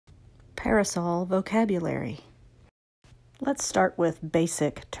Parasol vocabulary. Let's start with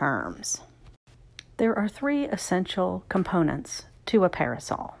basic terms. There are three essential components to a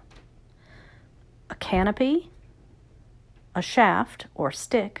parasol: a canopy, a shaft or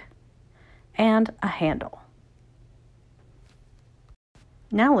stick, and a handle.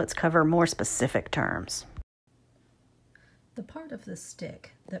 Now let's cover more specific terms. The part of the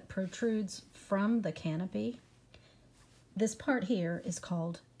stick that protrudes from the canopy, this part here is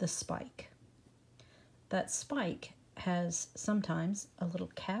called the spike. That spike has sometimes a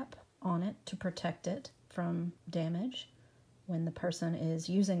little cap on it to protect it from damage when the person is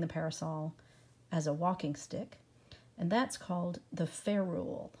using the parasol as a walking stick, and that's called the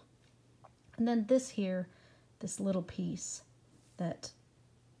ferrule. And then this here, this little piece that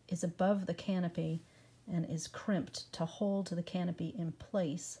is above the canopy and is crimped to hold the canopy in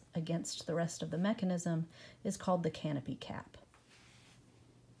place against the rest of the mechanism is called the canopy cap.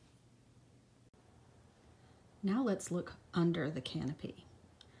 Now let's look under the canopy.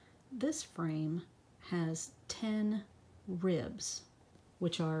 This frame has 10 ribs,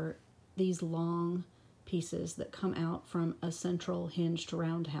 which are these long pieces that come out from a central hinged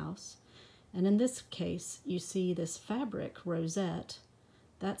roundhouse. And in this case, you see this fabric rosette.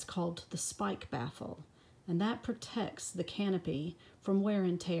 That's called the spike baffle, and that protects the canopy from wear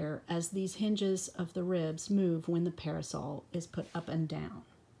and tear as these hinges of the ribs move when the parasol is put up and down.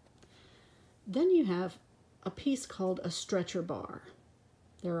 Then you have a piece called a stretcher bar.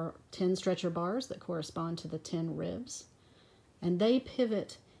 There are 10 stretcher bars that correspond to the 10 ribs, and they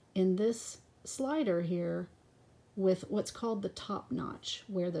pivot in this slider here with what's called the top notch,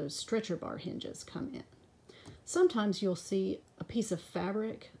 where those stretcher bar hinges come in. Sometimes you'll see a piece of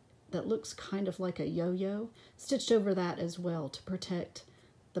fabric that looks kind of like a yo-yo stitched over that as well to protect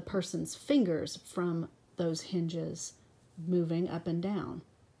the person's fingers from those hinges moving up and down.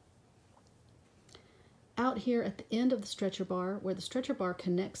 Out here at the end of the stretcher bar, where the stretcher bar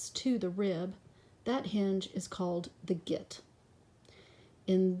connects to the rib, that hinge is called the git.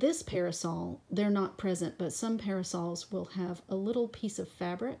 In this parasol, they're not present, but some parasols will have a little piece of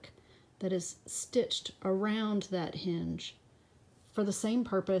fabric that is stitched around that hinge for the same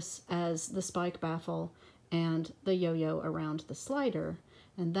purpose as the spike baffle and the yo-yo around the slider,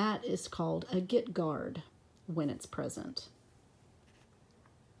 and that is called a git guard when it's present.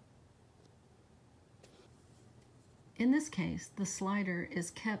 In this case, the slider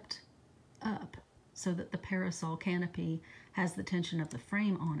is kept up so that the parasol canopy has the tension of the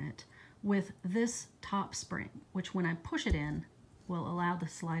frame on it with this top spring, which when I push it in will allow the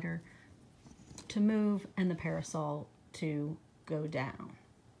slider to move and the parasol to go down.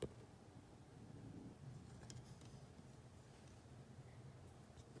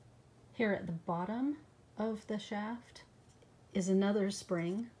 Here at the bottom of the shaft is another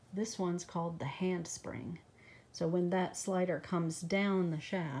spring. This one's called the hand spring. So when that slider comes down the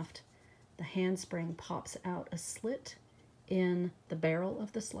shaft, the handspring pops out a slit in the barrel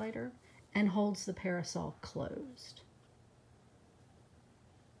of the slider and holds the parasol closed.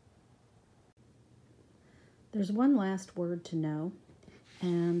 There's one last word to know,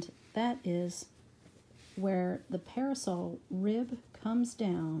 and that is where the parasol rib comes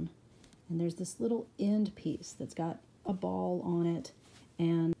down, and there's this little end piece that's got a ball on it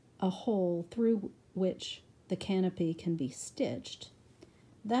and a hole through which the canopy can be stitched.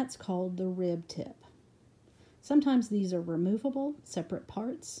 That's called the rib tip. Sometimes these are removable, separate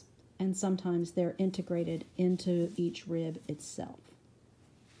parts, and sometimes they're integrated into each rib itself.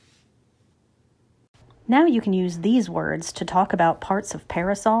 Now you can use these words to talk about parts of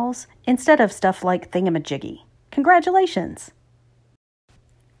parasols instead of stuff like thingamajiggy. Congratulations!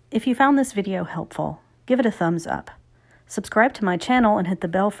 If you found this video helpful, give it a thumbs up. Subscribe to my channel and hit the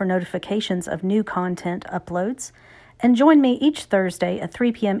bell for notifications of new content uploads, and join me each Thursday at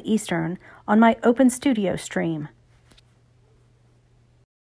 3 p.m. Eastern on my Open Studio stream.